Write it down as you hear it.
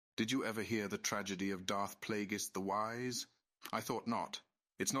Did you ever hear the tragedy of Darth Plagueis the Wise? I thought not.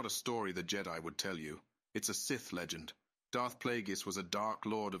 It's not a story the Jedi would tell you. It's a Sith legend. Darth Plagueis was a dark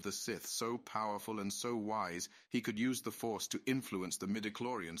lord of the Sith, so powerful and so wise he could use the Force to influence the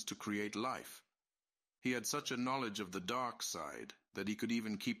midichlorians to create life. He had such a knowledge of the dark side that he could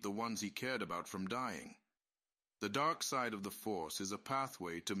even keep the ones he cared about from dying. The dark side of the Force is a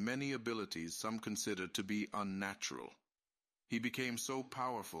pathway to many abilities some consider to be unnatural. He became so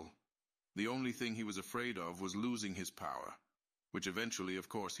powerful, the only thing he was afraid of was losing his power, which eventually, of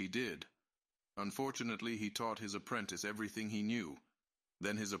course, he did. Unfortunately, he taught his apprentice everything he knew.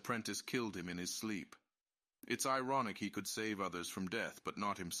 Then his apprentice killed him in his sleep. It's ironic he could save others from death, but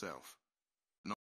not himself.